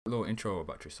little intro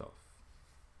about yourself.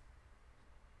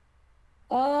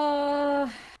 Uh,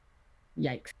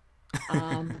 Yikes.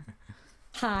 Um,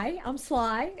 Hi, I'm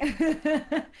Sly.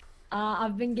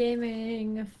 I've been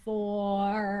gaming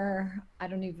for I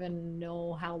don't even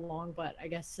know how long, but I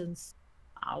guess since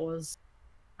I was,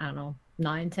 I don't know,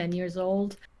 9, 10 years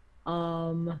old.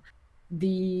 Um,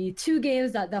 the two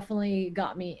games that definitely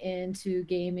got me into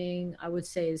gaming, I would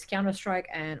say, is Counter-Strike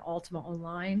and Ultima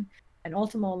Online. And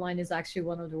Ultima Online is actually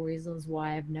one of the reasons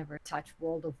why I've never touched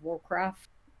World of Warcraft,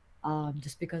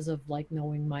 just because of like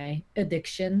knowing my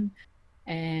addiction.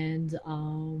 And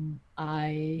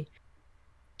I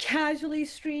casually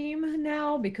stream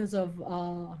now because of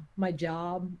my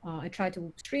job. I try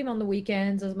to stream on the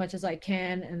weekends as much as I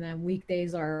can, and then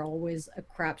weekdays are always a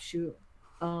crapshoot.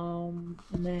 And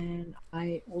then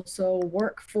I also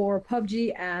work for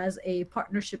PUBG as a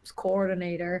partnerships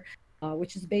coordinator,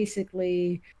 which is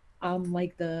basically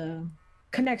like the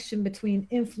connection between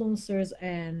influencers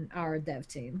and our dev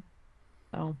team.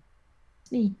 So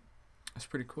it's me. That's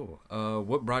pretty cool.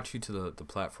 What brought you to the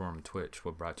platform Twitch?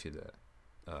 What brought you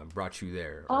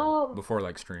there, or Um, before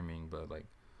like streaming? But like,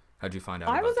 how'd you find out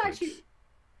I about was Twitch?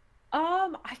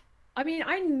 actually I mean,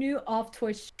 I knew of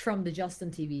Twitch from the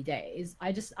Justin TV days.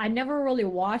 I never really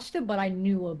watched it, but I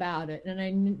knew about it, and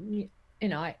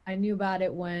I knew about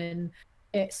it when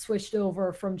it switched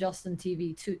over from Justin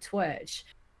TV to Twitch.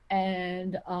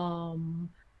 And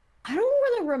I don't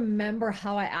really remember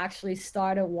how I actually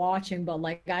started watching, but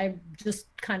like I just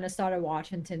kind of started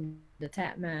watching Tim the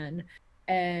Tap Man,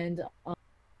 and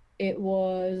it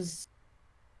was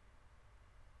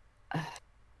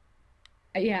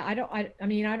yeah, I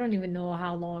mean, I don't even know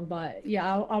how long, but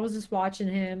yeah, I was just watching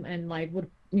him and like would,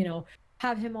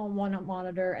 have him on one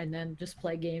monitor and then just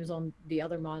play games on the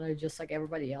other monitor just like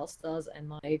everybody else does. And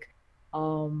like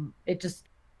it just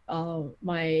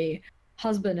my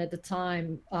husband at the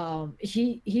time,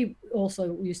 he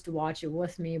also used to watch it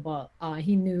with me, but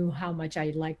he knew how much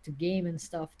I liked to game and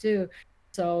stuff too.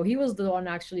 So he was the one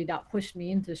actually that pushed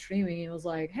me into streaming. It was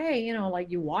like, hey,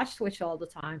 like you watch Twitch all the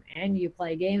time and you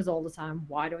play games all the time.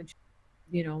 Why don't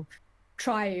you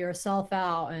try it yourself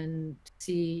out and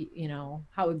see,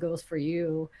 how it goes for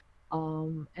you?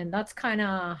 And that's kind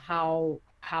of how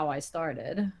I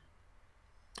started.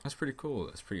 That's pretty cool.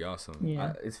 That's pretty awesome.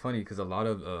 Yeah. It's funny because a lot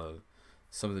of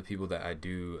some of the people that I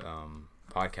do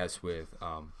podcasts with,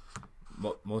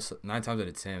 most 9 times out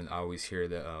of 10, I always hear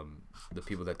that the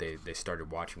people that they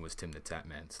started watching was Tim the Tap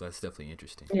Man. So that's definitely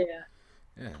interesting.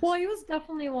 Yeah. Well, Yes. he was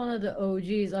definitely one of the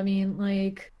OGs. I mean,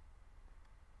 like,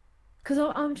 because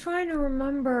I'm trying to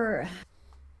remember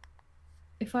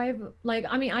if I've like,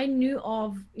 I mean, I knew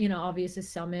of, obviously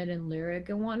Summit and Lyric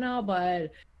and whatnot,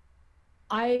 but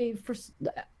I for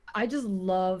I just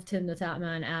loved Tim the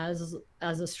Tatman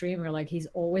as a streamer. Like he's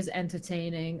always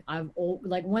entertaining.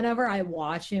 Like whenever I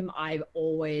watch him, I've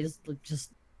always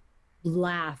just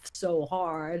laughed so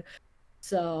hard.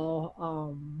 So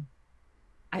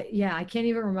I can't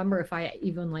even remember if I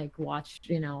even like watched,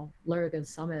 Lyric and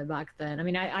Summit back then. I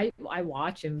mean, I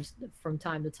watch him from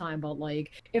time to time, but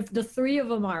like if the three of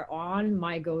them are on,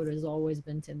 my goat has always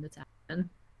been Tim the Tatman.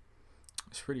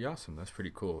 It's pretty awesome. That's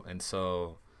pretty cool. And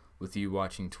so, with you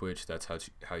watching Twitch, that's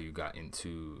how you got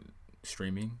into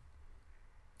streaming.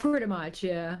 Pretty much,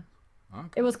 yeah. It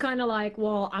Okay, was kind of like,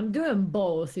 well, I'm doing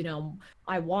both,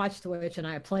 I watch Twitch and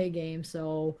I play games,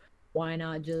 so why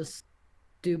not just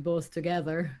do both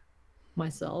together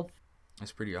myself?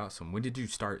 that's pretty awesome. When did you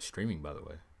start streaming, by the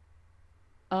way?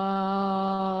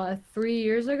 3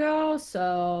 years ago,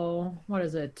 so what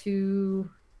is it?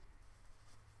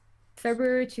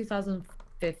 February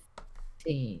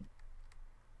 2015.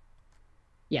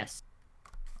 Yes.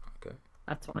 Okay,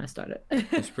 That's when I started.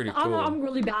 that's pretty I'm cool. I'm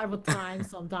really bad with time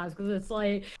sometimes because it's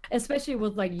like, especially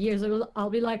with like years, I'll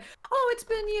be like, oh, it's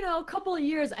been a couple of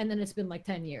years, and then it's been like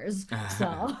 10 years.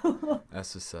 So,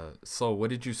 That's just so. What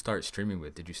did you start streaming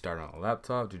with? Did you start on a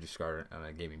laptop? Did you start on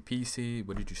a gaming PC?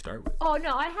 What did you start with? oh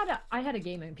no, I had a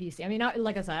gaming PC. I mean,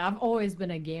 like I said, I've always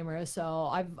been a gamer, so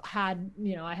I've had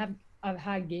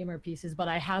gamer pieces, but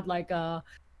I had like a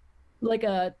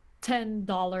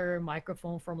 $10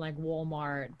 microphone from like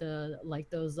Walmart. The like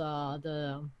those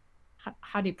the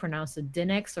how do you pronounce it?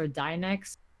 Dynex or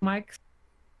Dynex mics.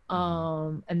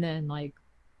 Hmm. And then like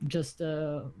just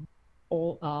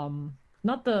old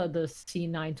not the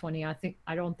C920.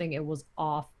 I don't think it was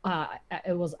off.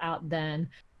 It was out then.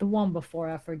 The one before,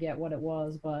 I forget what it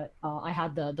was, but I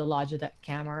had the Logitech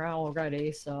camera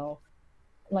already, so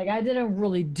like I didn't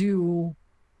really do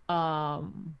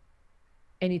um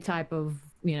any type of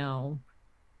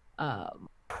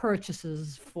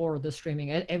purchases for the streaming.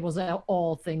 It was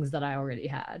all things that I already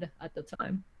had at the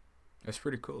time. That's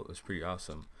pretty cool. That's pretty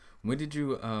awesome. When did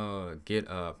you get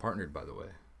partnered, by the way?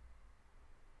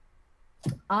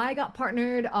 I got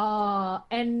partnered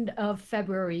end of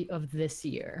February of this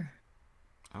year.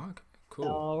 Oh, okay, cool.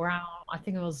 So around, I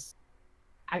think it was,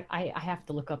 I have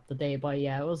to look up the day, but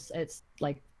yeah, it's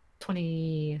like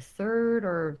 23rd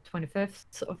or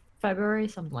 25th of February,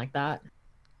 something like that.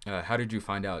 How did you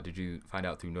find out? Did you find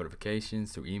out through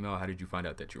notifications, through email? How did you find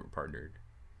out that you were partnered?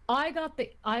 I got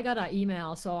an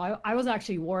email, so I was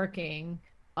actually working.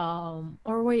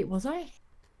 Or wait, was I?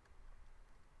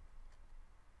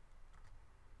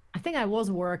 I think I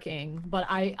was working, but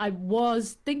I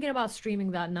was thinking about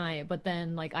streaming that night, but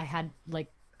then I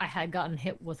had gotten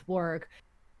hit with work,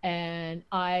 and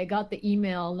I got the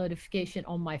email notification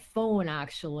on my phone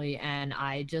actually, and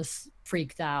I just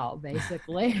freaked out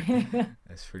basically.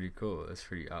 That's pretty cool. That's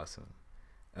pretty awesome.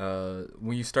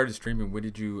 When you started streaming, when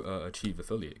did you achieve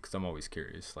affiliate? Because I'm always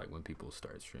curious, like when people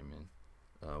start streaming,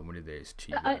 when did they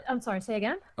achieve that? I'm sorry, say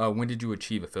again? When did you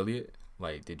achieve affiliate?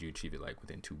 Like, did you achieve it like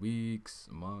within 2 weeks,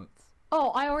 a month?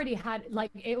 Oh, I already had like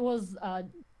it was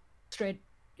straight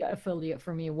affiliate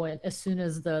for me when as soon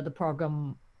as the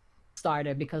program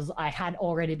started because I had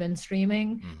already been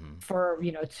streaming Mm-hmm. for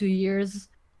 2 years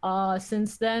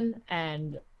since then,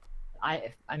 and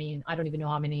I mean I don't even know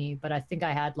how many, but I think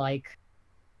I had like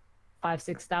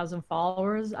 5,000-6,000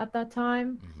 followers at that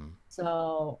time. Mm-hmm.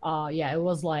 So yeah, it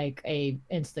was like a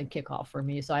instant kickoff for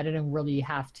me. So I didn't really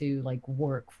have to like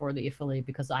work for the affiliate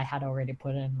because I had already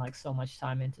put in like so much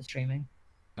time into streaming.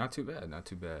 Not too bad. Not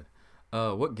too bad.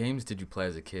 What games did you play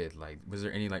as a kid? Like, was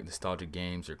there any like nostalgic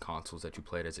games or consoles that you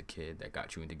played as a kid that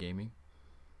got you into gaming?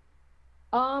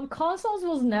 Consoles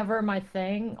was never my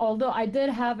thing, although I did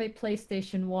have a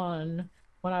PlayStation 1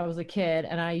 when I was a kid,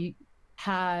 and I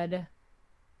had,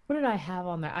 what did I have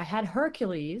on there? I had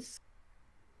Hercules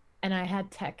and I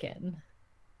had Tekken.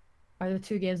 Are the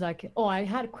two games I can, oh, I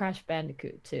had Crash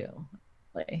Bandicoot too.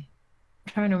 Like, I'm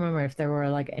trying to remember if there were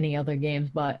like any other games,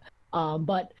 but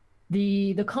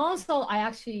the console I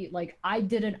actually like I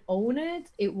didn't own it.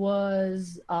 It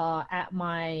was at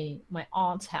my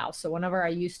aunt's house. So whenever I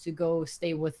used to go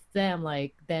stay with them,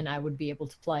 like then I would be able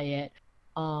to play it.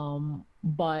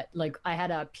 But like I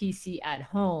had a PC at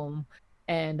home,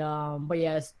 and but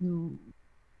yes,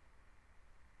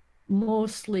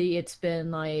 mostly it's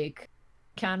been like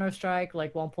Counter-Strike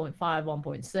like 1.5,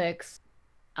 1.6,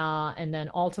 and then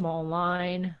Ultima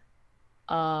Online.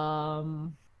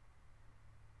 Um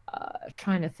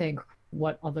Trying to think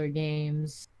what other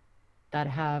games that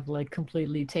have like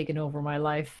completely taken over my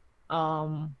life.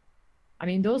 I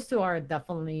mean those two are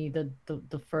definitely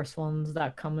the first ones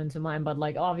that come into mind, but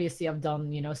like obviously I've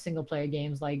done, single player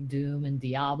games like Doom and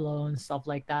Diablo and stuff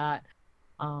like that.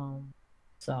 Um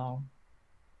so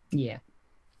yeah.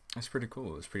 That's pretty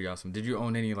cool. It's pretty awesome. Did you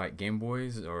own any like Game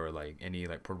Boys or like any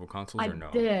like portable consoles I or no?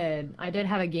 did. I did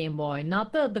have a Game Boy,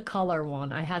 not the color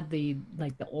one. I had the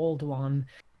like the old one,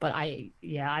 but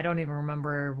yeah, I don't even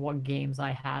remember what games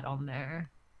I had on there.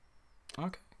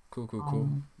 Okay. Cool. Cool. Cool.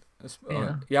 Um, That's,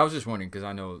 yeah. yeah, I was just wondering because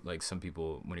I know like some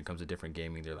people when it comes to different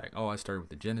gaming, they're like, oh, I started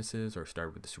with the Genesis or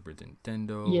started with the Super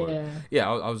Nintendo or Yeah.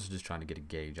 yeah, I was just trying to get a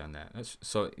gauge on that. That's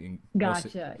so mostly Gotcha.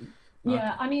 okay.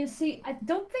 Yeah, I mean, see, I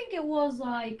don't think it was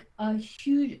like a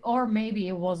huge, or maybe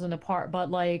it wasn't a part, but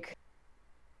like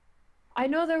I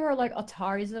know there were like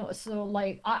Ataris, so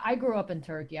like I grew up in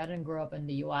Turkey. I didn't grow up in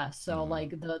the US. So Mm-hmm. like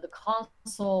the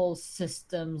console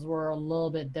systems were a little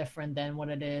bit different than what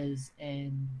it is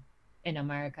in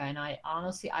America. And I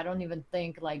honestly I don't even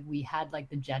think like we had like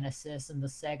the Genesis and the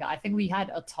Sega. I think we had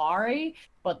Atari,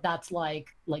 but that's like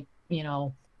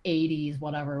 80s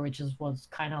whatever, which is was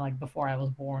kind of like before I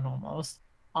was born almost.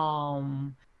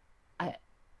 Um I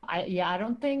yeah, I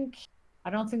don't think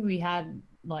we had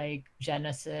like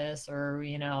Genesis or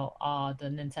the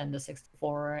Nintendo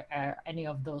 64 or any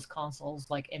of those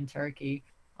consoles like in Turkey.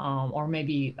 Or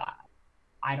maybe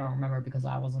I don't remember because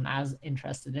I wasn't as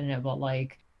interested in it, but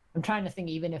like I'm trying to think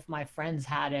even if my friends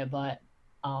had it, but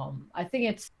I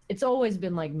think it's always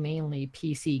been like mainly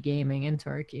PC gaming in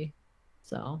Turkey.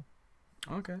 So,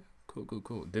 Okay. Cool, cool,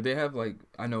 cool. Did they have like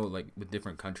I know like with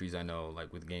different countries I know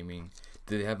like with gaming,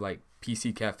 did they have like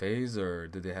PC cafes or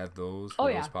did they have those? oh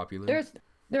Were those yeah, popular?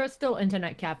 there are still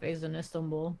internet cafes in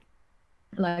Istanbul.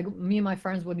 Like me and my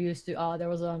friends would used to there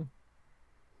was a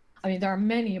I mean there are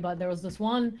many, but there was this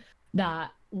one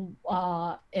that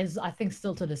is I think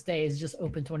still to this day is just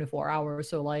open 24 hours.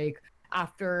 So like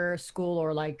after school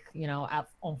or like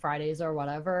on Fridays or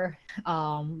whatever,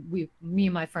 we me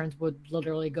and my friends would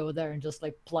literally go there and just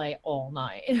like play all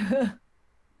night.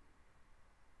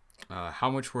 How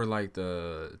much were like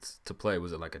the to play?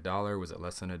 Was it like $1? Was it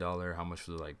less than $1? How much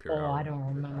was it like per Oh, I hour? don't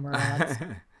remember. That's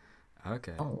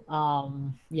Okay,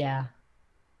 oh, yeah.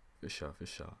 for sure, for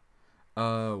sure.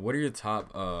 What are your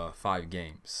top 5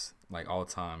 games like all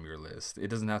time? Your list. It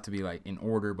doesn't have to be like in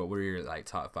order, but what are your like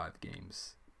top 5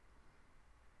 games?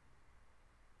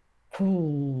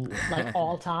 Ooh, like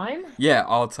all time? Yeah,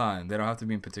 all time. They don't have to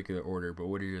be in particular order, but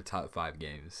what are your top 5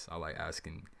 games? I like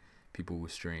asking people who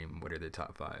stream what are their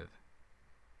top 5.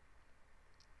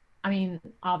 I mean,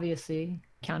 obviously,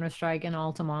 Counter-Strike and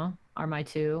Ultima are my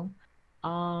two.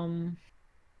 Um,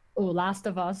 oh, Last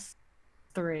of Us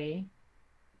 3.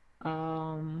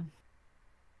 Um,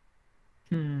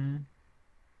 hmm.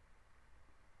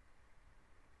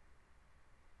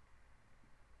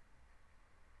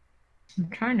 I'm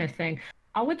trying to think.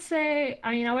 I would say,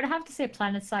 I mean, I would have to say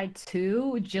PlanetSide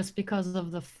 2 just because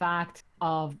of the fact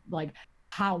of like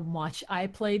how much I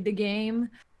played the game.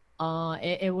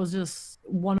 It was just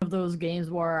one of those games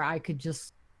where I could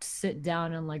just sit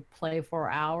down and like play for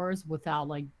hours without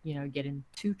like, getting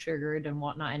too triggered and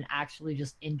whatnot and actually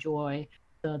just enjoy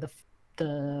the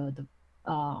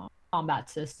combat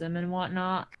system and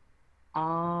whatnot.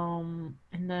 And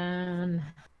then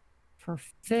for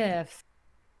fifth,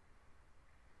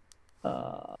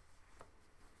 uh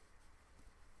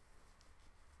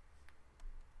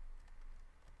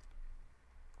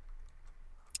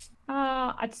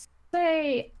I'd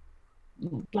say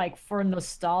like for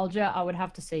nostalgia, I would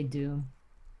have to say Doom.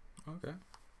 Okay,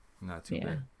 not too Yeah.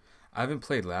 bad. I haven't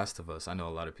played Last of Us. I know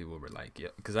a lot of people were like, yeah,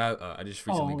 because I just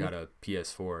recently Oh, got a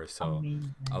PS4, so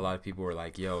a amazing. lot of people were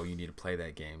like, yo, you need to play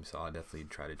that game. So I'll definitely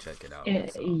try to check it out.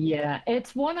 So Yeah,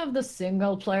 it's one of the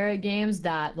single player games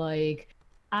that like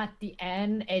at the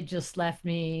end it just left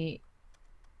me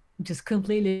just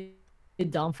completely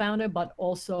dumbfounded, but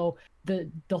also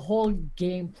the whole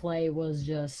gameplay was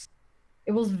just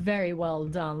it was very well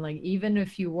done. Like even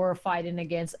if you were fighting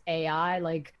against AI,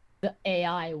 like the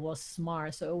AI was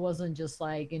smart, so it wasn't just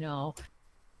like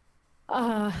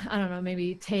I don't know,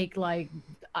 maybe take like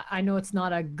I know it's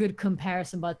not a good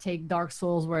comparison, but take Dark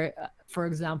Souls where, for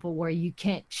example, where you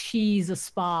can't cheese a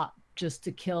spot just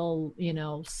to kill,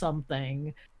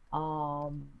 something.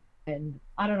 Um, and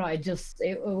I don't know,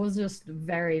 it was just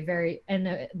very, very,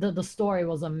 and the story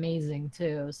was amazing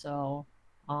too. So,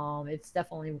 it's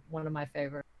definitely one of my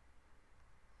favorites.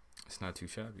 it's not too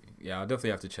shabby. Yeah, I'll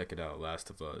definitely have to check it out. Last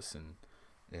of Us and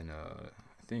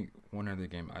I think one other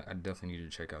game. I definitely need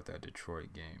to check out that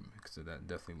Detroit game because that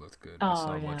definitely looked good. I Oh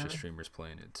saw a bunch of yeah. streamers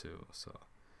playing it too, so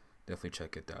definitely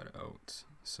check it that out.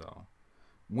 So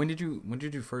when did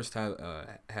you first have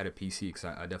had a PC? Because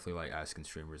I definitely like asking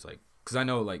streamers like because I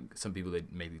know like some people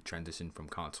that maybe transition from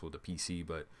console to PC,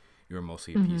 but you're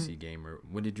mostly a Mhm. PC gamer.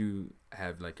 When did you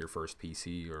have like your first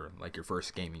PC or like your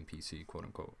first gaming PC, quote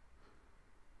unquote?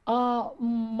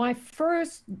 My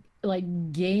first like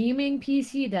gaming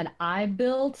PC that I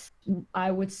built,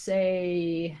 I would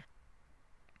say,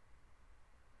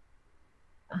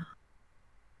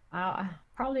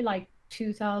 probably like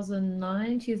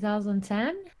 2009,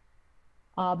 2010.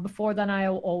 Before then, I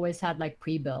always had like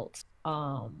pre-built,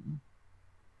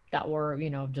 that were,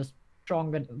 just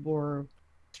were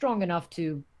strong enough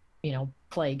to,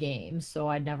 play games. So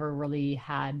I never really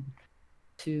had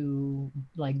to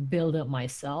like build it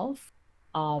myself.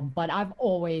 But I've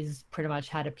always pretty much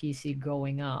had a PC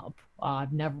growing up. I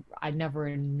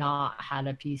never not had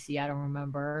a PC. I don't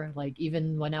remember like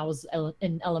even when I was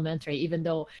in elementary, even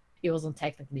though it wasn't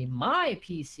technically my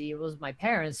PC, it was my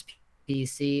parents'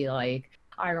 PC. Like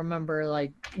I remember,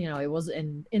 like it was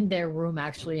in their room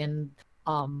actually, and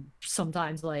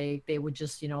sometimes like they would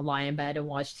just lie in bed and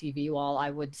watch TV while I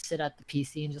would sit at the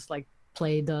PC and just like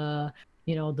play the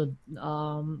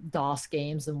DOS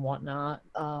games and whatnot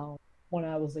when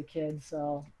I was a kid.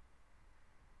 So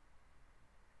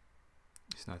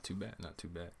It's not too bad, not too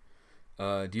bad.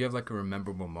 Do you have like a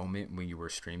memorable moment when you were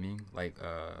streaming, like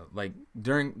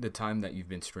during the time that you've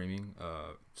been streaming,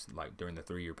 like during the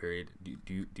 3 year period?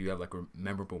 Do you have like a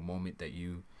memorable moment that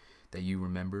you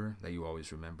remember that you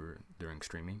always remember during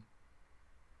streaming?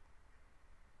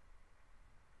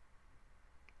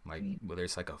 Like whether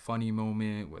it's like a funny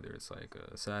moment, whether it's like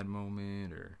a sad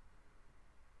moment, or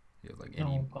you have like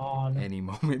any oh god. any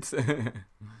moments.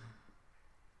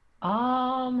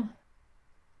 Um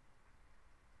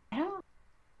I don't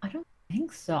I don't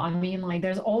think so. I mean, like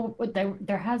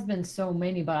there has been so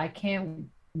many, but I can't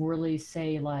really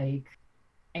say like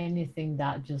anything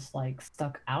that just like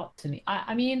stuck out to me.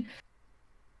 I mean,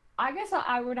 I guess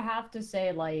I would have to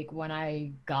say like when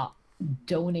I got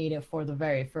donated for the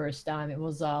very first time. It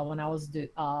was when I was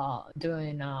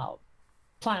doing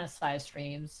planet size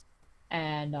streams.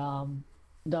 and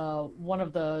the one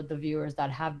of the viewers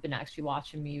that have been actually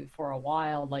watching me for a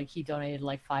while, like he donated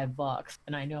like $5,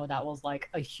 and I know that was like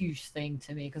a huge thing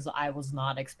to me because I was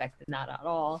not expecting that at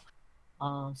all.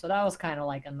 So that was kind of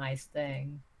like a nice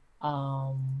thing.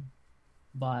 Um,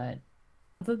 but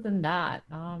other than that,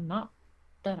 not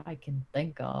that I can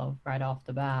think of right off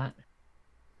the bat.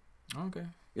 Okay.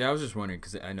 Yeah, I was just wondering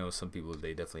because I know some people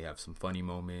they definitely have some funny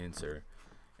moments or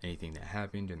anything that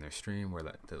happened in their stream where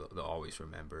that they'll always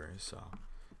remember. So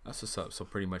that's what's up. So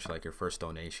pretty much like your first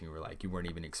donation, you were like you weren't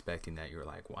even expecting that. You were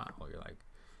like, wow. You're like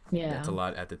that's a Yeah.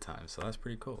 lot at the time. So that's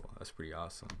pretty cool. That's pretty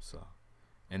awesome. So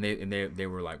and they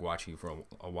were like watching you for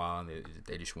a while and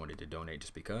they just wanted to donate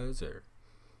just because or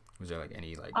was there like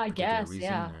any like I particular guess, reason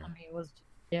yeah. or I mean, it was,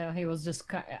 yeah, he was just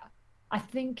kind. I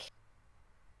think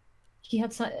he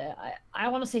had some. I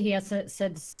want to say he had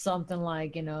said something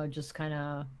like, just kind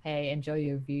of, hey, enjoy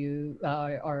your view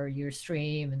or your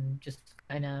stream, and just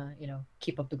kind of,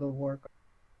 keep up the good work.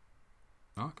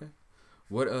 okay.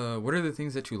 What are the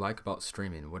things that you like about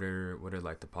streaming? What are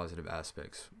like the positive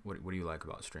aspects? What do you like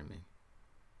about streaming?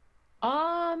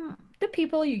 The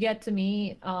people you get to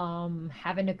meet,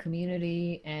 having a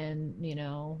community, and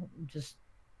just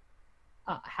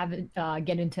having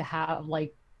getting to have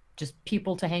like just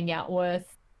people to hang out with.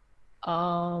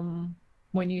 Um,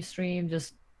 when you stream,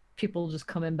 just people just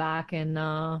coming back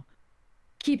and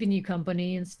keeping you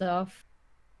company and stuff.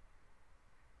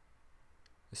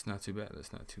 It's not too bad.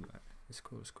 That's not too bad. It's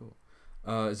cool. It's cool.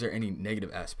 Is there any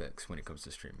negative aspects when it comes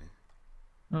to streaming?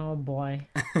 Oh boy,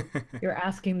 you're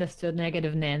asking this to a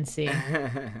negative Nancy.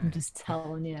 I'm just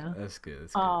telling you. That's good.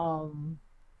 That's good. Um,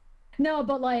 no,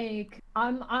 but like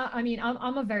I mean,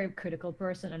 I'm a very critical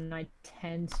person, and I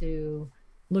tend to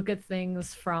look at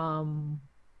things for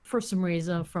some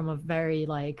reason, from a very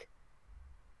like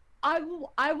I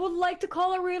would like to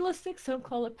call it realistic, some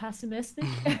call it pessimistic.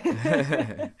 I feel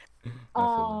that.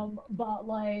 But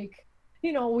like,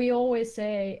 we always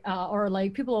say, or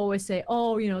like people always say,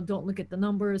 oh, don't look at the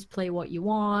numbers, play what you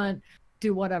want,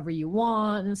 do whatever you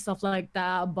want, and stuff like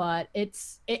that. But it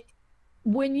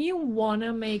when you want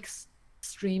to make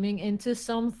streaming into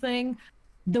something,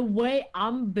 the way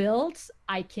I'm built,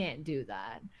 I can't do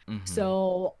that. Mm-hmm.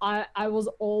 So I was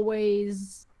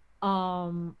always,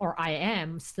 or I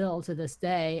am still to this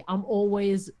day, I'm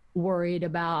always worried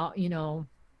about,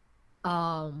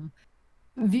 um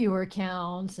viewer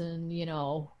counts, and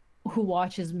who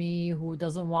watches me, who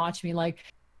doesn't watch me. Like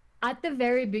at the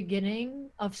very beginning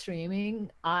of streaming,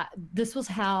 this was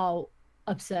how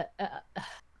upset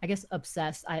I guess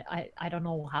obsessed, I don't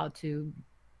know how to,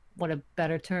 what a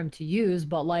better term to use,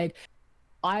 but like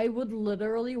I would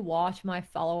literally watch my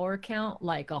follower count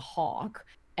like a hawk,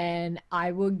 and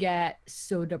I would get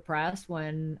so depressed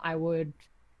when I would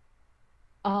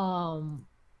um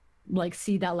like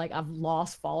see that like I've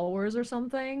lost followers or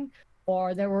something.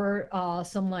 Or there were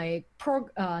some like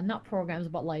not programs,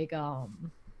 but like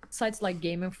sites like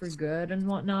Gaming for Good and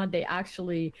whatnot. They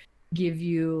actually give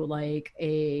you like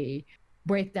a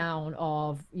breakdown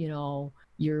of,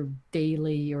 your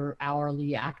daily or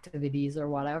hourly activities or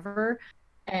whatever.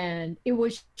 And it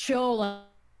would show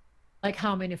like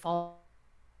how many followers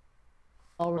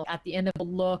at the end of the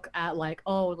look at, like,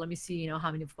 oh, let me see,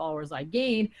 how many followers I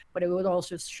gained. But it would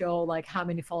also show like how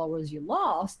many followers you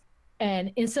lost.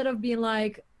 And instead of being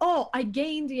like, oh, I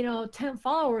gained, 10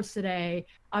 followers today,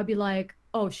 I'd be like,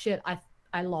 oh shit,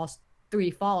 I lost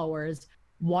 3 followers.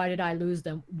 Why did I lose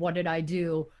them? What did I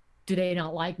do? Do they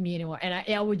not like me anymore? And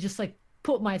I would just like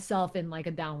put myself in like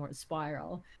a downward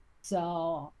spiral.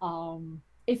 So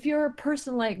if you're a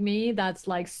person like me that's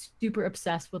like super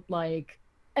obsessed with like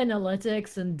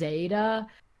analytics and data,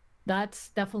 that's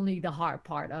definitely the hard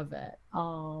part of it.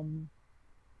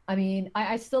 I mean,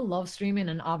 I still love streaming,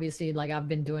 and obviously like I've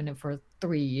been doing it for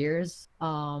 3 years.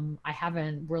 I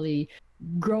haven't really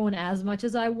grown as much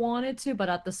as I wanted to, but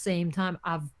at the same time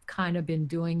I've kind of been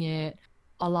doing it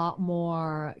a lot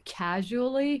more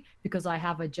casually because I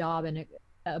have a job, and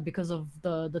because of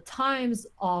the times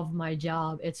of my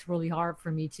job, it's really hard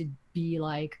for me to be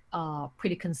like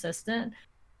pretty consistent.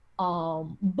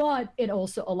 But it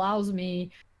also allows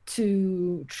me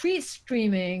to treat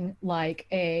streaming like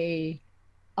a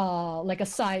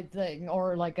side thing,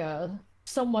 or like a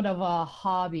somewhat of a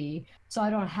hobby, so I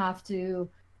don't have to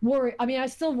worry. I mean, I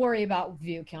still worry about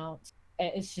view counts.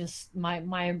 It's just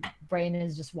my brain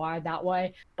is just wired that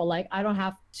way. But like I don't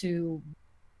have to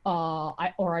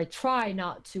I try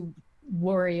not to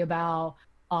worry about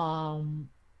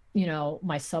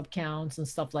my sub counts and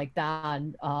stuff like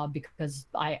that, because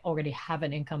I already have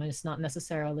an income, and it's not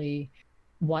necessarily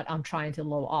what I'm trying to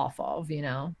live off of.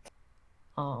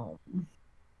 um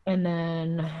And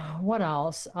then what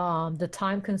else? The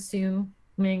time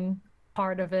consuming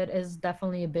part of it is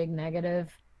definitely a big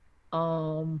negative.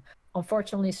 Um,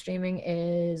 Unfortunately, streaming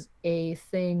is a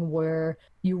thing where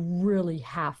you really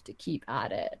have to keep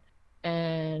at it.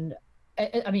 And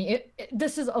I mean,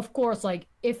 this is of course like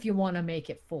if you want to make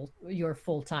it your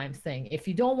full-time thing. If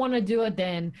you don't want to do it,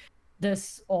 then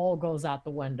this all goes out the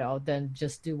window. Then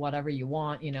just do whatever you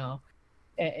want, you know.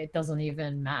 It doesn't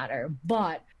even matter.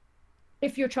 But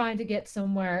if you're trying to get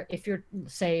somewhere, if you're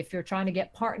trying to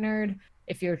get partnered,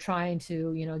 if you're trying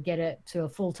to, you know, get it to a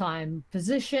full-time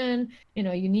position, you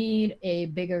know, you need a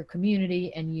bigger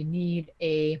community and you need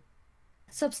a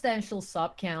substantial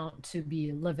sub count to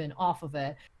be living off of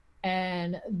it.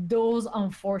 And those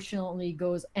unfortunately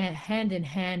goes hand in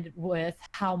hand with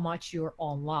how much you're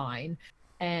online.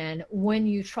 And when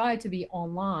you try to be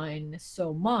online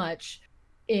so much,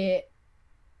 it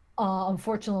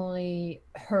unfortunately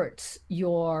hurts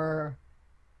your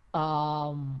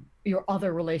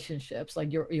other relationships,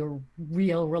 like your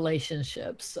real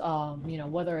relationships, you know,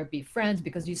 whether it be friends,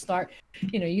 because you start,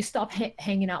 you know, you stop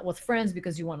hanging out with friends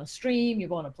because you want to stream, you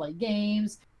want to play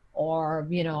games, or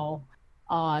you know,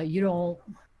 you don't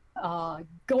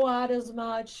go out as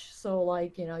much, so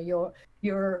like, you know,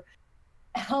 your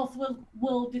health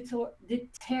will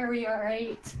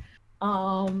deteriorate.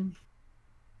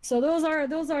 So those are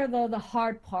the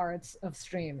hard parts of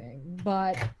streaming,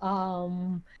 but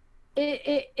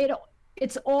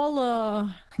it's all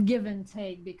a give and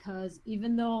take, because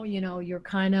even though, you know, you're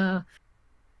kind of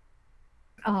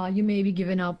you may be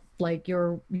giving up like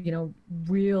your, you know,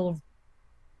 real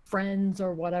friends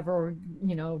or whatever, or,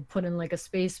 you know, put in like a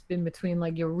space in between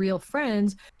like your real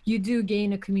friends, you do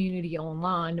gain a community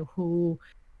online who,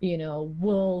 you know,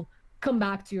 will come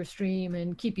back to your stream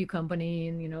and keep you company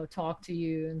and, you know, talk to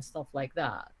you and stuff like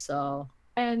that. So,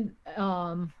 and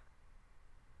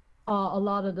a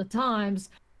lot of the times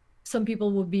some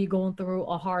people will be going through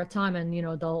a hard time, and you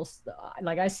know, they'll,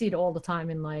 like, I see it all the time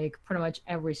in like pretty much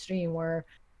every stream, where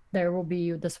there will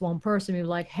be this one person who's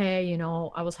like, hey, you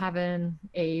know, I was having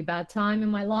a bad time in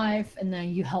my life and then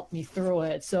you helped me through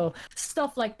it. So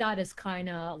stuff like that is kind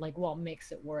of like what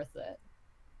makes it worth it.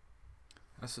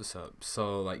 That's what's up.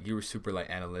 So like you were super like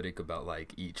analytic about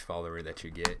like each follower that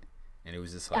you get, and it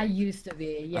was just I like. used to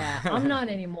be, yeah. I'm not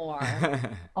anymore.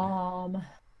 um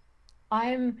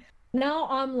I'm Now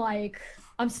I'm like,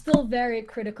 I'm still very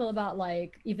critical about,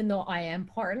 like, even though I am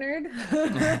partnered.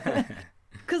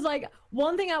 Because like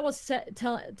one thing I was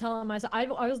telling myself, I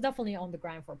was definitely on the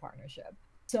grind for partnership.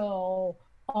 So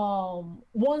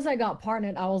once I got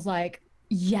partnered, I was like,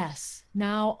 yes,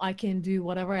 now I can do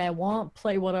whatever I want,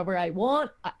 play whatever I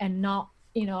want, and not,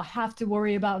 you know, have to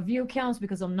worry about view counts,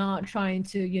 because I'm not trying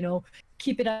to, you know,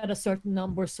 keep it at a certain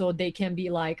number so they can be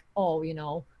like, oh, you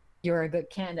know, you're a good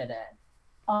candidate.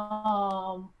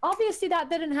 Obviously that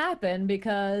didn't happen,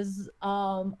 because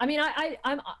I mean,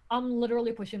 I'm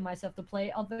literally pushing myself to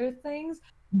play other things,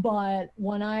 but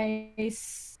when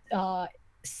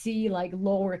see like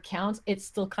lower counts, it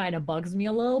still kind of bugs me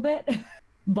a little bit.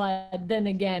 But then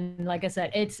again, like I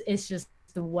said, it's just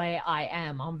the way I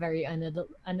am. I'm very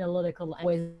analytical,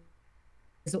 always,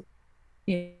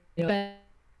 you know,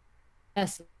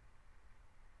 best,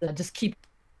 just keep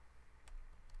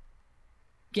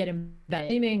getting better.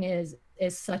 Streaming is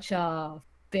such a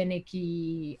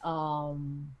finicky uh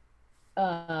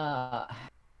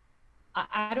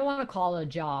I don't want to call it a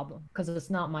job, because it's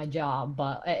not my job,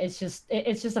 but it's just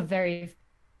a very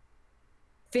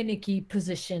finicky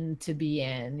position to be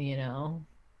in, you know.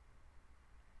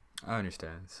 I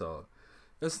understand. So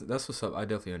that's what's up. I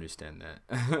definitely understand that.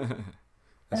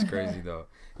 That's crazy though.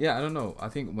 Yeah, I don't know. I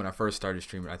think when I first started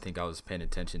streaming, I think I was paying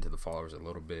attention to the followers a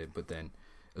little bit, but then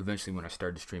eventually when I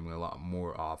started streaming a lot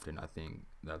more often, I think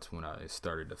that's when I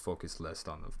started to focus less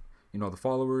on the, you know, the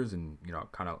followers, and you know,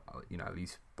 kind of, you know, at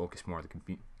least focus more on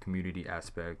the community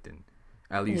aspect, and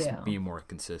at least Yeah. being more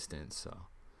consistent. So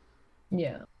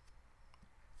Yeah.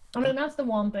 I mean, that's the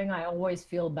one thing I always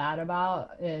feel bad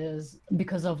about, is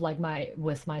because of like my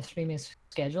streaming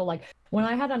schedule. Like when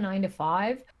I had a 9 to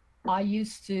 5, I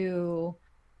used to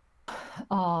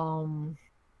um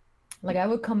like I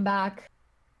would come back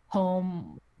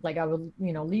home, like I would,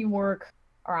 you know, leave work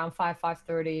around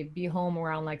 5:30, be home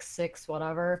around like 6,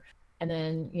 whatever, and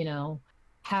then, you know,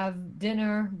 have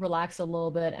dinner, relax a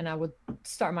little bit, and I would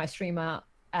start my stream out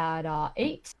at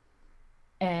 8,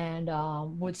 and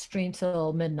would stream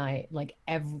till midnight, like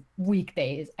every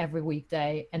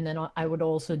weekday. And then I would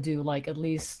also do like at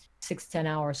least 6 10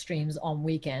 hour streams on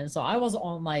weekends. So I was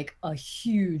on like a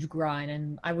huge grind,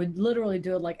 and I would literally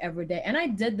do it like every day. And I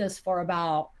did this for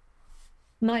about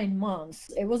 9 months.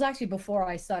 It was actually before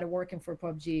I started working for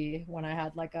PUBG when I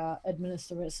had like a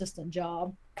administrative assistant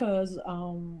job. Cause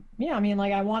yeah, I mean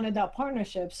like I wanted that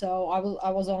partnership, so I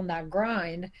was on that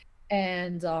grind,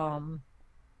 and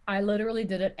I literally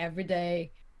did it every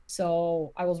day.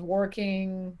 So I was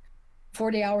working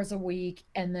 40 hours a week,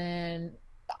 and then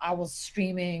I was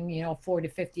streaming, 40,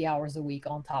 50 hours a week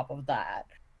on top of that.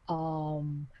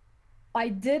 Um, I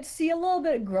did see a little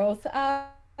bit of growth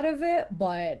out of it,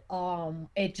 but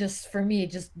it just for me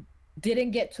it just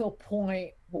didn't get to a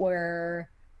point where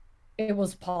it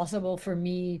was possible for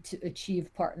me to achieve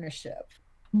partnership.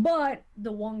 But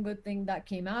the one good thing that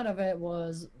came out of it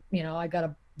was, I got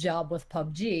a job with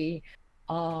PUBG.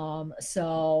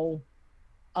 So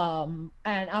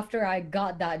and after I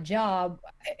got that job,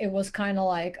 it was kind of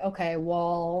like, okay,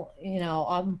 well,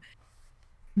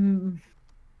 hmm,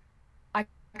 I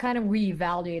kind of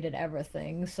reevaluated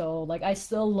everything. So like I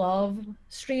still love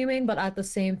streaming, but at the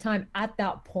same time, at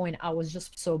that point, I was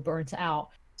just so burnt out.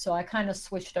 So I kind of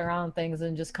switched around things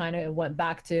and just kind of went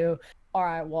back to, all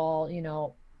right, well,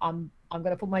 I'm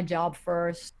gonna put my job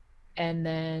first, and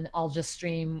then I'll just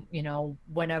stream,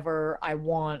 whenever I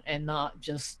want, and not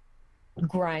just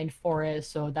grind for it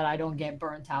so that I don't get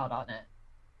burnt out on it.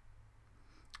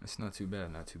 It's not too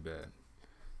bad, not too bad.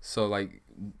 So like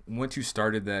once you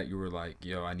started that, you were like,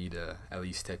 yo, I need to at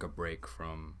least take a break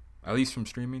from at least from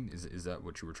streaming. Is that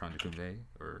what you were trying to convey,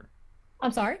 or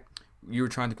I'm sorry. you were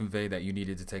trying to convey that you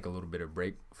needed to take a little bit of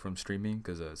break from streaming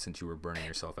because since you were burning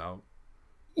yourself out?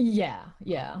 Yeah,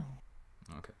 yeah.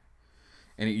 Okay.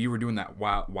 And you were doing that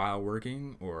while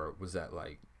working, or was that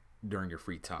like during your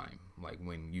free time, like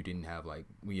when you didn't have like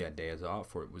when you had days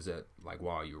off, or was that like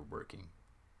while you were working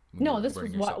when you No, were this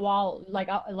was burning yourself? while like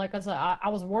I said, I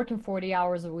was working 40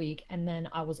 hours a week, and then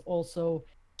I was also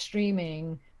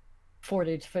streaming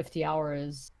 40 to 50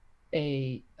 hours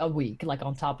a week, like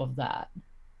on top of that.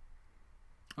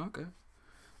 Okay.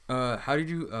 How did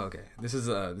you? Okay, this is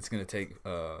gonna take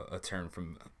a turn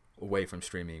from away from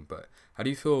streaming, but how do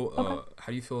you feel? Okay. How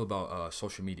do you feel about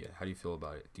social media? How do you feel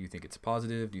about it? Do you think it's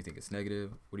positive? Do you think it's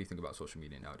negative? What do you think about social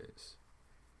media nowadays?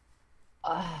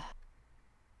 Uh,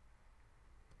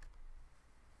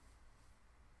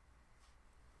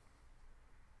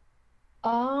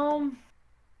 um,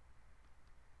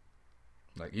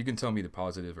 Like you can tell me the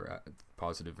positive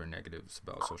or negatives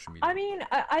about social I media. mean,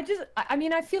 I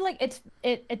mean, I feel like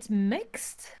it's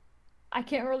mixed. I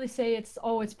can't really say it's,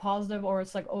 oh, it's positive, or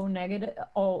it's like, oh, negative,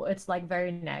 oh, it's like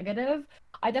very negative.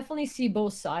 I definitely see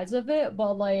both sides of it,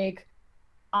 but like,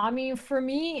 I mean, for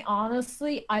me,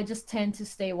 honestly, I just tend to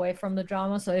stay away from the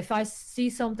drama. So if I see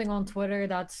something on Twitter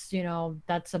that's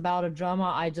about a drama,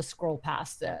 I just scroll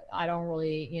past it. I don't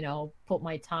really, put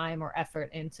my time or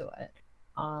effort into it.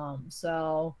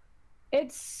 So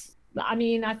it's, I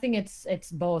mean, I think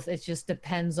it's both. It just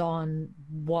depends on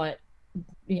what,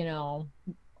 you know,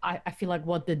 I feel like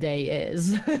what the day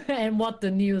is and what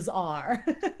the news are.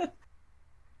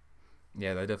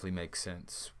 Yeah, that definitely makes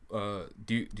sense.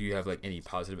 Do you have like any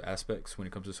positive aspects when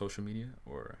it comes to social media,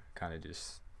 or kind of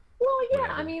just Well,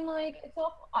 yeah, I whatever? mean, like,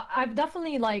 I've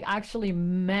definitely like actually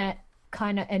met,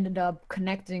 kind of ended up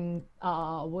connecting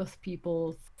with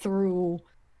people through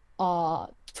uh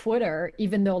Twitter,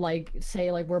 even though like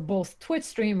say like we're both Twitch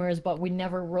streamers, but we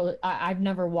never really I've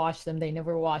never watched them, they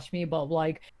never watched me, but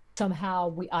like somehow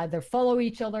we either follow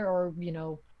each other, or we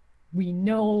know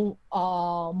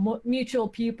mutual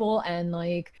people, and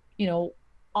like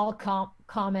I'll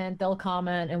comment, they'll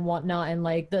comment and whatnot, and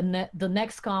like the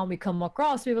next com we come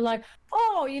across, we were like,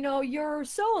 oh, you're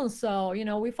so and so,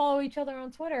 we follow each other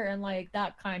on Twitter, and like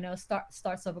that kind of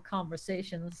starts up a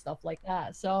conversation and stuff like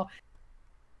that. So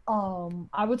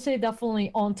I would say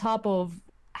definitely on top of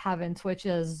having Twitch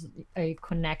as a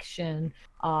connection,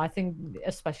 I think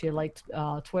especially like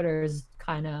Twitter is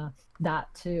kind of that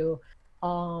too.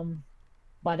 Um,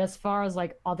 but as far as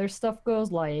like other stuff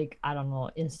goes, like I don't know,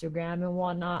 Instagram and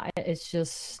whatnot, it's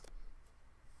just,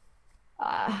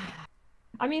 uh,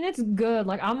 I mean, it's good.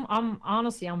 Like I'm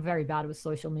honestly, I'm very bad with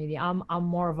social media. I'm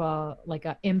more of a like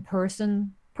a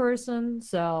in-person person.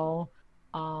 So,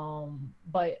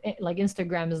 but like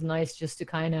Instagram is nice just to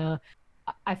kind of,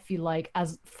 I feel like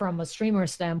as from a streamer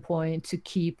standpoint, to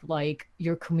keep like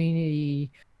your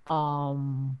community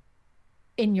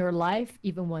in your life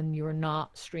even when you're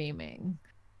not streaming.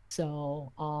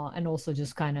 So, and also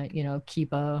just kind of,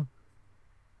 keep a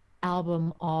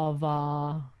album of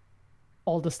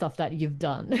all the stuff that you've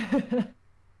done.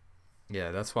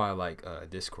 Yeah, that's why I like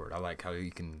Discord. I like how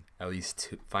you can at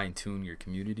least fine tune your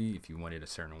community if you want it a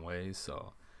certain way.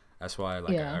 So that's why I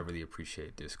Yeah. really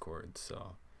appreciate Discord.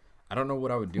 So I don't know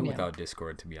what I would do Yeah. without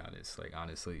Discord, to be honest. Like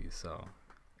honestly, so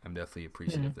I'm definitely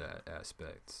appreciative of that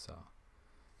aspect. So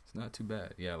it's not too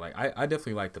bad. Yeah, like I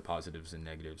definitely like the positives and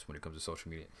negatives when it comes to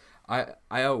social media. I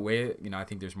outweigh it. I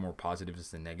think there's more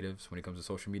positives than negatives when it comes to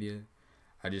social media.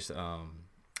 I just I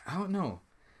don't know.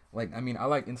 Like, I mean, I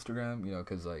like Instagram,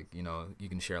 because like, you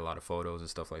can share a lot of photos and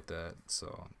stuff like that.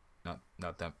 So not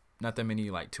that many,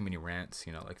 like, too many rants.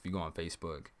 Like if you go on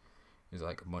Facebook, there's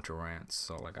like a bunch of rants.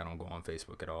 So like I don't go on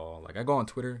Facebook at all. Like I go on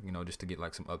Twitter, just to get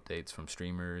like some updates from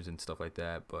streamers and stuff like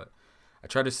that. But I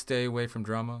try to stay away from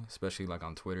drama, especially like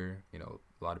on Twitter.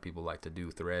 A lot of people like to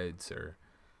do threads or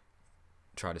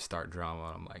try to start drama.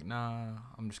 And I'm like, nah,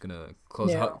 I'm just gonna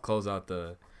close out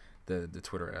the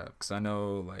Twitter app, because I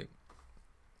know, like,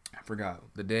 I forgot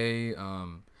the day,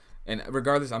 and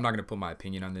regardless, I'm not gonna put my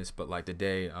opinion on this, but like the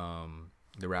day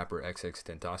the rapper XX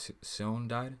Tentacion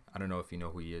died. I don't know if you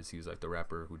know who he is. He was like the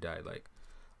rapper who died, like,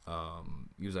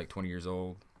 he was like 20 years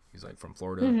old. He's like from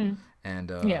Florida, and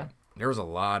there was a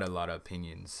lot of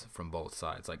opinions from both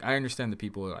sides. Like, I understand the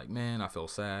people are like, man, I feel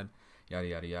sad, yada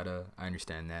yada yada. I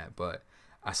understand that, but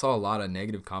I saw a lot of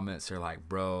negative comments. They're like,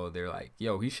 bro, they're like,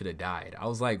 yo, he should have died. I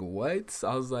was like, what?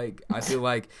 I was like, I feel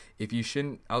like if you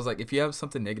have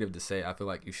something negative to say, I feel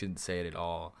like you shouldn't say it at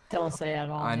all. Don't say it at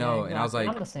all. I know. Yeah, And I was exactly.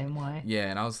 like, I'm the same way. yeah.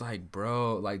 And I was like,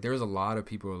 bro, like, there's a lot of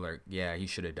people who are like, yeah, he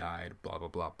should have died, blah, blah,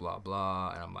 blah, blah,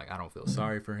 blah. And I'm like, I don't feel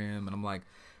sorry for him. And I'm like,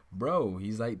 bro,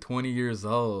 he's like 20 years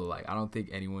old. Like, I don't think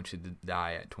anyone should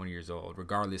die at 20 years old,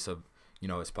 regardless of,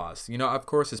 his past. Of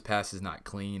course, his past is not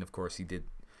clean. Of course, he did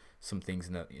some things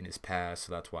in his past,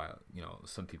 so that's why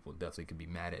some people definitely could be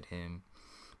mad at him.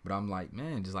 But I'm like,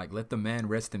 man, just like let the man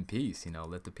rest in peace.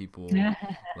 Let the people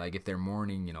like, if they're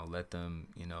mourning, let them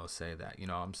say that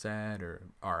I'm sad, or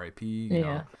R.I.P. You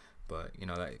know. But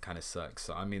that kind of sucks.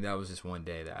 So I mean, that was just one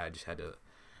day that I just had to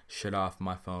shut off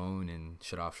my phone and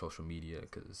shut off social media,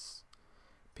 because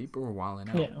people were wilding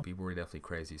out. Yeah. People were definitely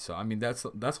crazy. So I mean, that's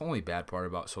the only bad part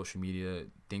about social media.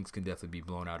 Things can definitely be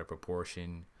blown out of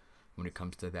proportion when it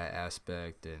comes to that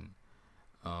aspect. And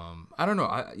I don't know,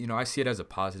 I see it as a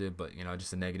positive, but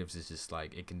just the negatives is just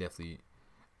like, it can definitely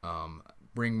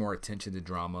bring more attention to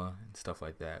drama and stuff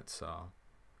like that. So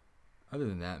other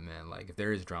than that, man, like, if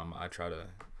there is drama, I try to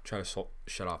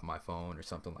shut off my phone or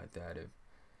something like that if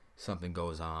something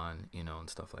goes on, and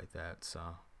stuff like that. So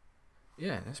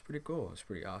yeah, that's pretty cool. It's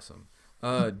pretty awesome.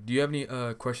 Do you have any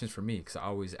questions for me? Because I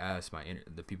always ask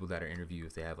the people that are interviewed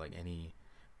if they have like any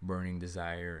burning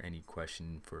desire, any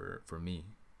question for me.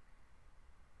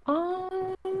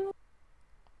 Not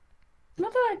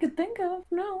that I could think of,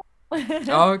 no.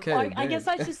 Oh, okay. Well, I guess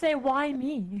I should say, why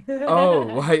me?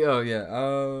 Oh, why? Oh,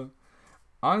 yeah.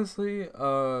 Honestly,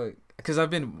 because I've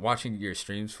been watching your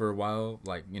streams for a while,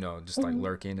 like, just like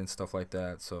lurking and stuff like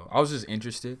that. So I was just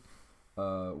interested,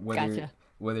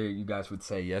 whether you guys would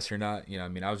say yes or not. I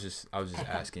mean, I was just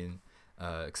asking.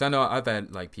 Because I know I've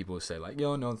had like people say like,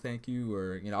 yo, no, thank you,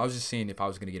 or I was just seeing if I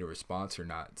was gonna get a response or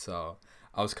not. So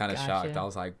I was kind of shocked. I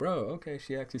was like, bro, okay,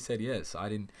 she actually said yes.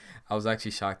 I was actually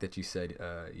shocked that you said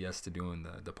yes to doing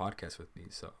the podcast with me.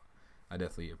 So I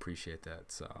definitely appreciate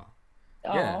that. So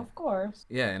yeah, of course.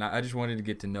 Yeah, and I just wanted to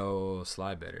get to know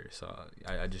Sly better. So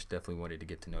I just definitely wanted to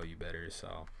get to know you better.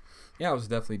 So yeah, I was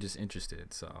definitely just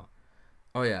interested. So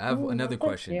oh yeah, I have another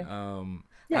question.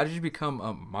 How did you become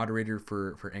a moderator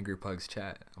for Angry Pugs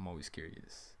chat? I'm always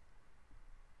curious.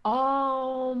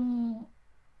 I've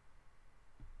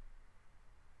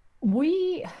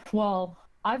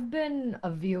been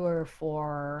a viewer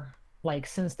for like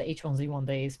since the H1Z1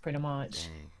 days, pretty much.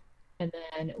 Dang. And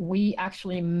then we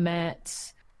actually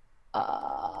met 2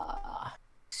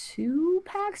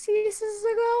 PAX seasons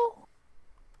ago,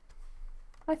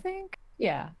 I think.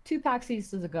 Yeah, 2 PAX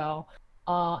seasons ago.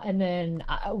 And then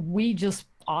we just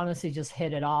honestly just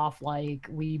hit it off. Like,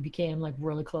 we became like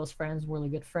really close friends, really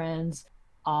good friends.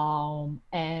 I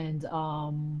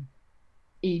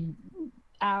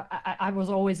was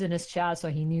always in his chat, so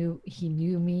he knew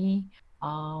me.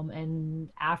 And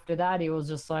after that, it was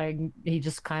just like, he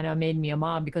just kind of made me a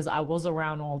mod, because I was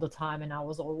around all the time and I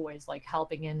was always like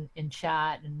helping in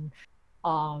chat. And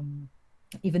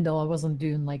even though I wasn't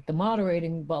doing like the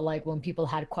moderating, but like when people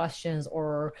had questions,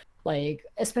 or like,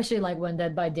 especially like when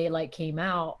Dead by Daylight came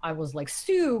out, I was like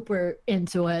super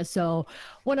into it. So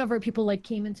whenever people like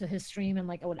came into his stream and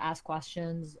like I would ask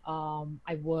questions, I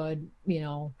would,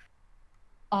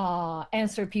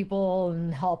 answer people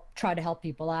and try to help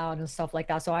people out and stuff like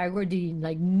that. So I already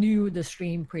like knew the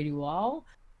stream pretty well.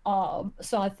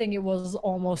 So I think it was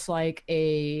almost like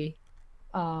a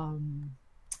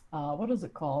what is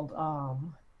it called?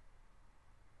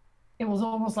 It was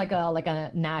almost like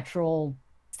a natural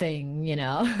thing, you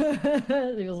know.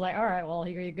 He was like, all right, well,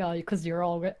 here you go, because you're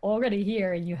already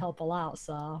here and you help a lot,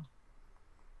 so.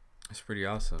 It's pretty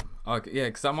awesome. Okay, yeah,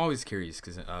 because I'm always curious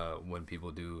because when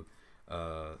people do,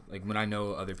 like when I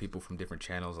know other people from different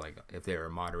channels, like if they're a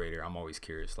moderator, I'm always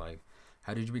curious. Like,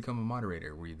 how did you become a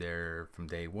moderator? Were you there from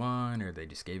day one, or they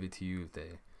just gave it to you? If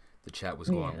the chat was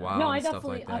going Yeah. No, wild I and stuff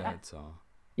definitely, like that. So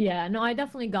yeah, no, I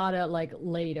definitely got it like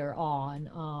later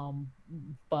on.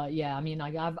 But yeah, I mean,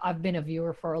 like I've been a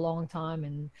viewer for a long time,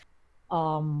 and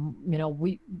you know,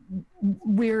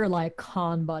 we're like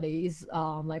con buddies.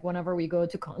 Like whenever we go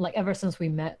to like ever since we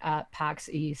met at PAX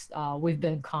East, we've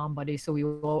been con buddies, so we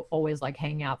will always like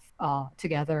hang out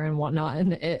together and whatnot.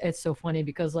 And it's so funny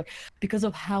because like because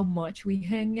of how much we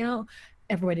hang out,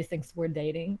 everybody thinks we're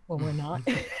dating when we're not.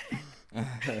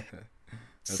 that's funny.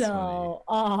 So,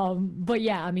 but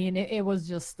yeah, I mean, it was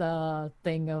just a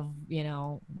thing of, you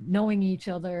know, knowing each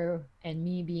other and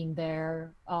me being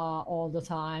there all the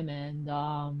time, and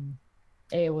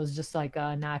it was just like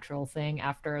a natural thing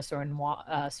after a certain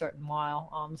while,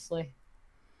 honestly.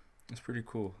 It's pretty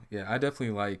cool. Yeah, I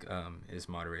definitely like his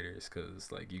moderators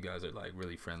because like you guys are like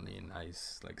really friendly and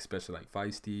nice. Like especially like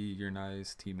Feisty, you're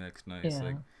nice. Team X nice.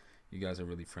 Like Yeah. you guys are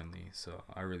really friendly. So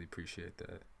I really appreciate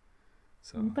that.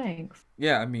 So Thanks.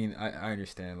 yeah, I mean I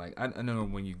understand. Like I know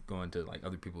when you go into like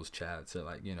other people's chats or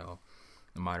like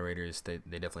the moderators they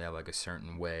definitely have like a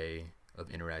certain way of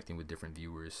interacting with different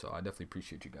viewers. So I definitely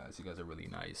appreciate you guys. You guys are really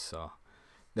nice. So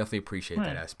definitely appreciate that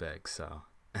Right. aspect. So.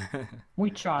 We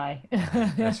try.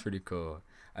 That's pretty cool.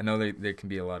 I know there can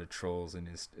be a lot of trolls in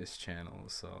his channel,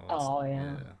 so it's Oh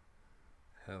yeah. yeah,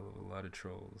 hell of a lot of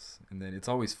trolls. And then it's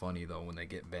always funny though when they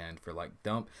get banned for like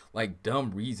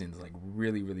dumb reasons, like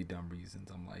really dumb reasons.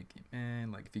 I'm like,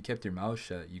 man, like if you kept your mouth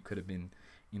shut, you could have been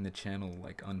in the channel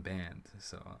like unbanned.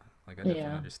 So like I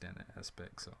definitely Yeah. understand that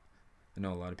aspect. So I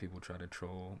know a lot of people try to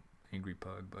troll Angry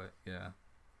Pug, but yeah.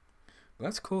 Well,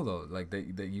 that's cool though. Like that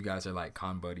you guys are like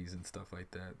con buddies and stuff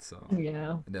like that. So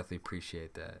Yeah. I definitely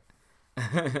appreciate that.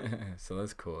 So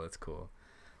that's cool. That's cool.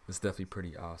 That's definitely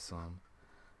pretty awesome.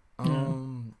 Yeah.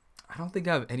 I don't think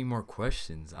I have any more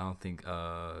questions. I don't think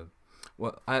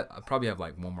well I probably have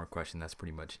like one more question. That's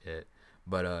pretty much it.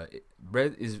 But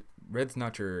red's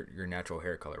not your natural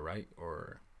hair color, right?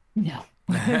 Or No.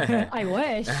 I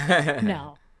wish.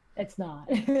 No, it's not.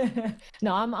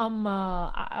 No,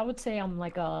 I would say I'm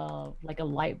like a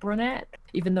light brunette,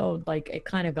 even though like it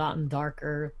kind of gotten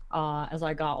darker as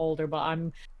I got older, but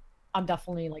I'm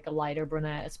definitely like a lighter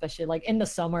brunette, especially like in the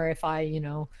summer if I, you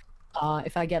know,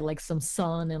 if I get like some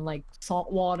sun and like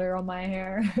salt water on my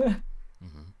hair.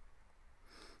 hmm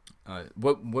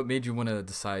what made you want to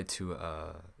decide to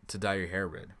dye your hair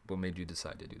red? What made you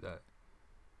decide to do that?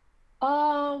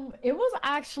 It was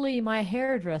actually my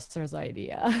hairdresser's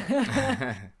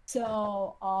idea.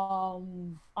 So,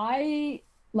 I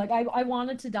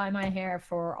wanted to dye my hair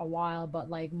for a while, but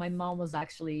like my mom was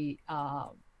actually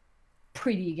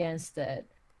pretty against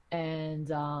it. And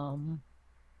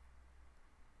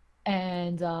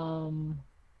and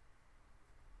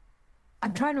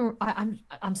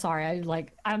I'm sorry.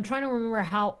 I'm trying to remember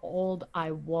how old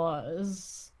I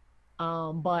was.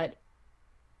 But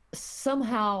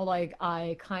somehow like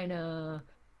I kind of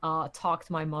talked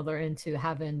my mother into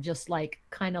having just like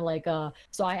kind of like a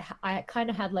so I kind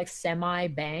of had like semi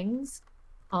bangs.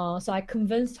 So I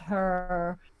convinced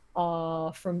her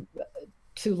from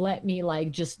to let me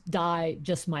like just dye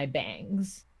just my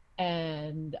bangs.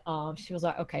 And she was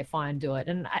like, okay, fine, do it.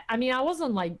 And I mean, I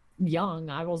wasn't like young.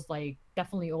 I was like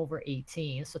definitely over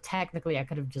 18. So technically I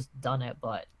could have just done it,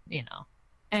 but you know.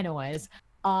 Anyways,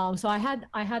 so I had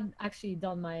actually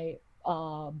done my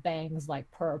bangs like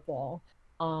purple.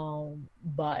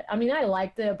 But I mean I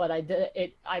liked it, but I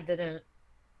didn't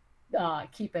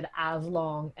keep it as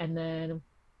long. And then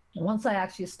once I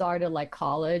actually started like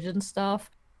college and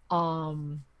stuff,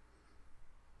 um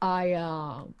I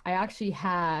actually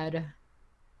had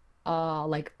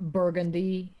like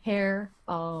burgundy hair,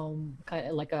 kind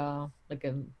of like a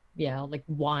yeah, like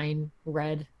wine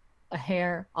red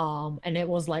hair, and it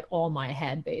was like all my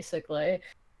head basically.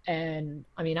 And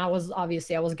I mean I was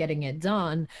getting it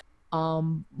done,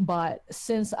 but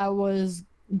since I was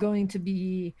going to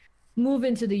be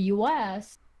moving to the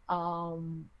US,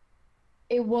 um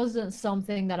it wasn't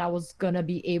something that I was gonna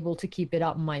be able to keep it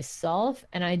up myself,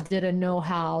 and I didn't know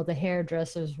how the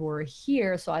hairdressers were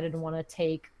here, so I didn't want to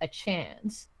take a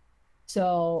chance.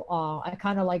 So I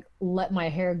kind of like let my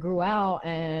hair grew out,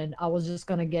 and I was just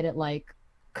gonna get it like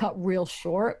cut real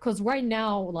short. Cause right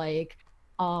now, like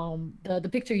the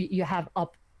picture you have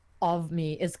up of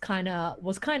me is kind of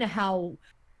was kind of how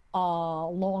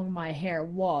long my hair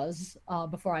was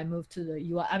before I moved to the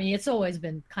US. I mean, it's always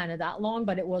been kind of that long,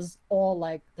 but it was all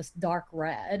like this dark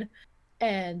red.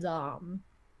 And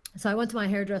so I went to my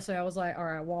hairdresser. I was like, all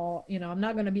right, well, I'm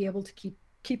not going to be able to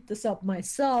keep this up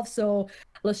myself, so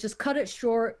let's just cut it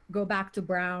short, go back to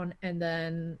brown, and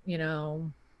then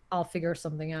I'll figure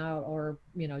something out, or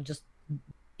just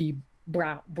be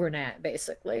brunette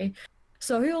basically.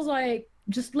 So he was like,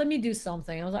 just let me do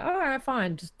something. I was like, all right,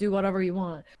 fine, just do whatever you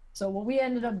want. So what we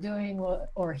ended up doing,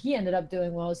 or he ended up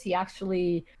doing, was he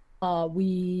actually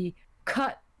we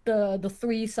cut the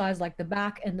three sides, like the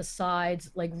back and the sides,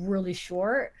 like really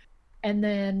short, and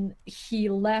then he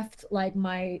left like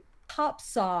my top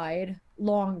side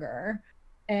longer.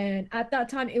 And at that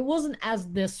time, it wasn't as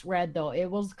this red though. It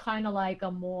was kind of like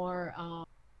a more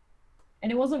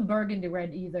and it wasn't burgundy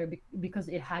red either, because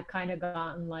it had kind of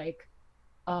gotten like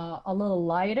a little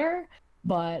lighter,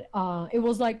 but it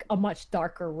was like a much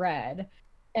darker red.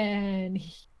 And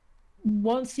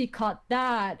once he caught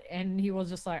that, and he was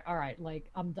just like, all right,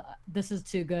 like this is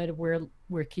too good,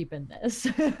 we're keeping this.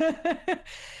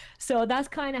 So that's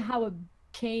kind of how it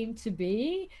came to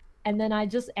be. And then I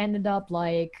just ended up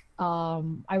like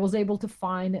I was able to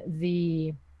find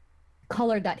the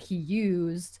color that he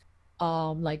used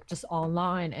like just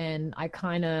online, and I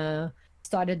kind of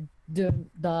started doing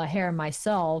the hair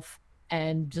myself.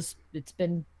 And just it's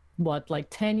been what, like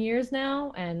 10 years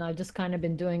now, and I've just kind of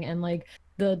been doing. And like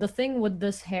the thing with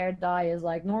this hair dye is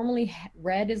like, normally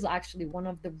red is actually one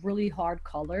of the really hard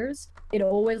colors. It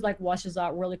always like washes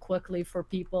out really quickly for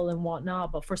people and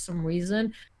whatnot, but for some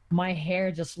reason my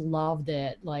hair just loved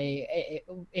it. Like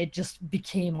it just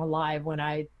became alive when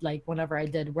I like whenever I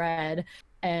did red.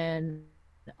 And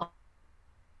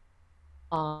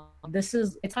this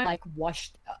is, it's kind of like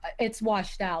washed, it's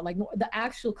washed out. Like the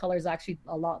actual color is actually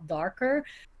a lot darker,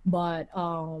 but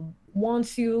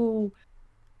once you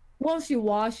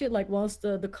wash it, like once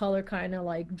the color kind of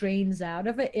like drains out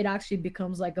of it, it actually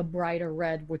becomes like a brighter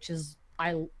red, which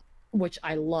I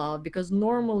love, because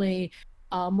normally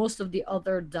most of the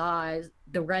other dyes,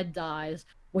 the red dyes,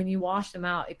 when you wash them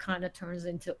out, it kind of turns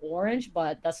into orange,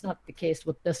 but that's not the case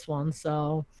with this one.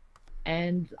 So,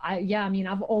 and I mean,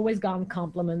 I've always gotten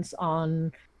compliments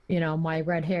on, my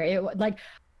red hair. It like,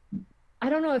 I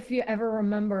don't know if you ever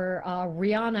remember,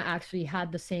 Rihanna actually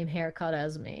had the same haircut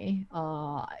as me.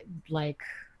 Like,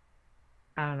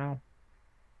 I don't know.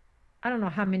 I don't know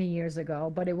how many years ago,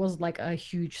 but it was like a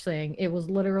huge thing. It was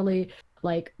literally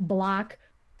like black,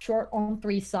 short on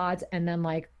three sides, and then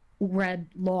like red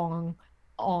long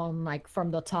on like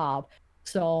from the top.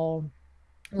 So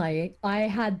like I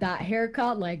had that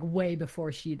haircut like way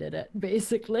before she did it,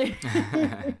 basically.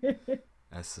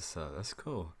 That's just that's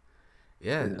cool.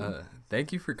 Yeah, Yeah.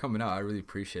 thank you for coming out. I really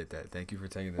appreciate that. Thank you for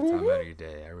taking the time out Mhm. of your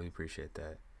day. I really appreciate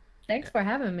that. Thanks Yeah, for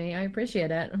having me. I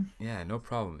appreciate it. yeah, no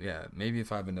problem. Yeah, maybe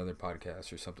if I have another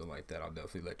podcast or something like that, I'll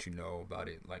definitely let you know about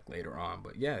it like later on.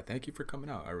 But yeah, thank you for coming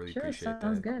out. I really Sure, appreciate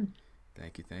sounds that. good.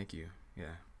 Thank you, thank you.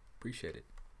 Yeah, appreciate it.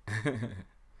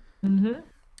 Mm-hmm.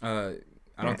 uh,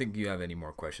 I don't Yeah. think you have any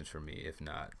more questions for me. If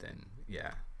not, then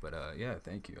yeah. But yeah,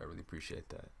 thank you. I really appreciate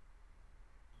that.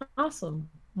 Awesome.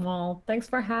 Well, thanks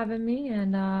for having me,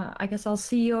 and I guess I'll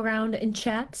see you around in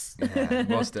chats. Yeah,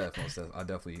 most def, most def. I'll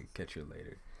definitely catch you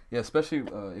later. Yeah, especially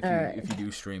if All you right.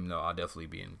 do stream though, I'll definitely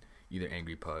be in either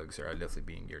Angry Pugs or I'll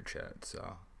definitely be in your chat.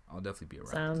 So I'll definitely be around.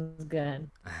 Sounds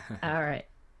good. All right.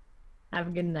 Have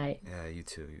a good night. Yeah, you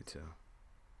too, you too.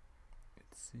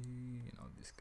 Let's see.